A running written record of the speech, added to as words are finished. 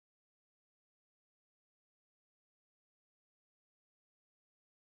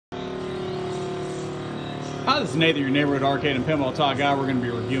This is Nathan, your neighborhood arcade and pinball talk guy. We're going to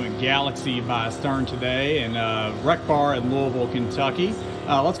be reviewing Galaxy by Stern today in Rec Bar in Louisville, Kentucky.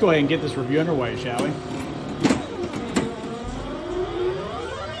 Let's go ahead and get this review underway, shall we?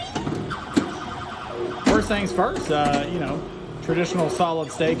 First things first, traditional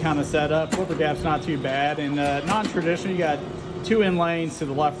solid state kind of setup. Flipper gap's not too bad. And non-traditional, you got two in lanes to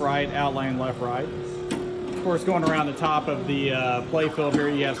the left-right, out lane left-right. Of course, going around the top of the play field here,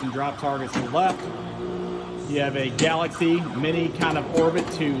 you have some drop targets to the left. You have a Galaxy mini kind of orbit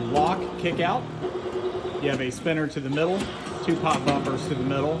to lock kick out. You have a spinner to the middle, two pop bumpers to the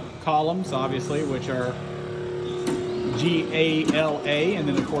middle, columns obviously, which are G-A-L-A, and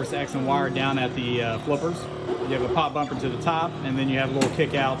then of course X and Y are down at the flippers. You have a pop bumper to the top, and then you have a little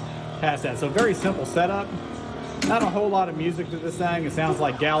kick out past that. So very simple setup. Not a whole lot of music to this thing. It sounds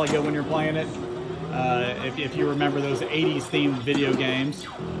like Galaga when you're playing it. If you remember those 80s themed video games.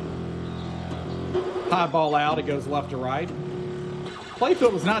 High ball out, it goes left to right.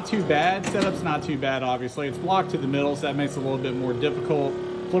 Playfield is not too bad. Setup's not too bad, obviously. It's blocked to the middle, so that makes it a little bit more difficult.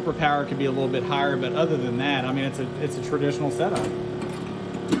 Flipper power could be a little bit higher, but other than that, I mean, it's a traditional setup.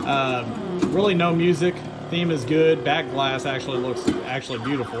 Really no music. Theme is good. Back glass actually looks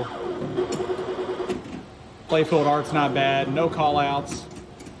beautiful. Playfield art's not bad. No call outs.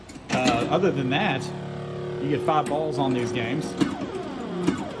 Other than that, you get 5 balls on these games.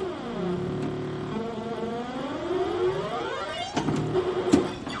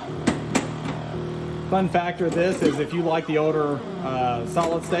 Fun factor of this is if you like the older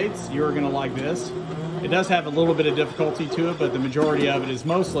solid states, you're going to like this. It does have a little bit of difficulty to it, but the majority of it is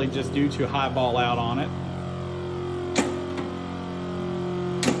mostly just due to high ball out on it.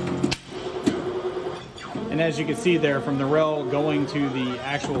 And as you can see there, from the rail going to the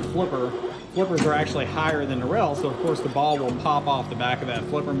actual flipper, flippers are actually higher than the rail, so of course the ball will pop off the back of that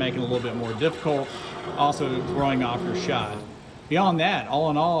flipper, making it a little bit more difficult, also throwing off your shot. Beyond that, all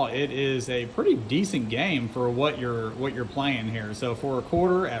in all, it is a pretty decent game for what you're playing here. So for a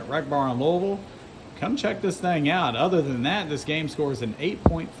quarter at Rec Bar in Louisville, come check this thing out. Other than that, this game scores an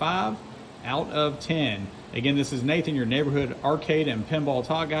 8.5 out of 10. Again, this is Nathan, your neighborhood arcade and pinball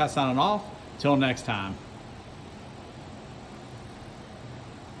talk guy, signing off. Till next time.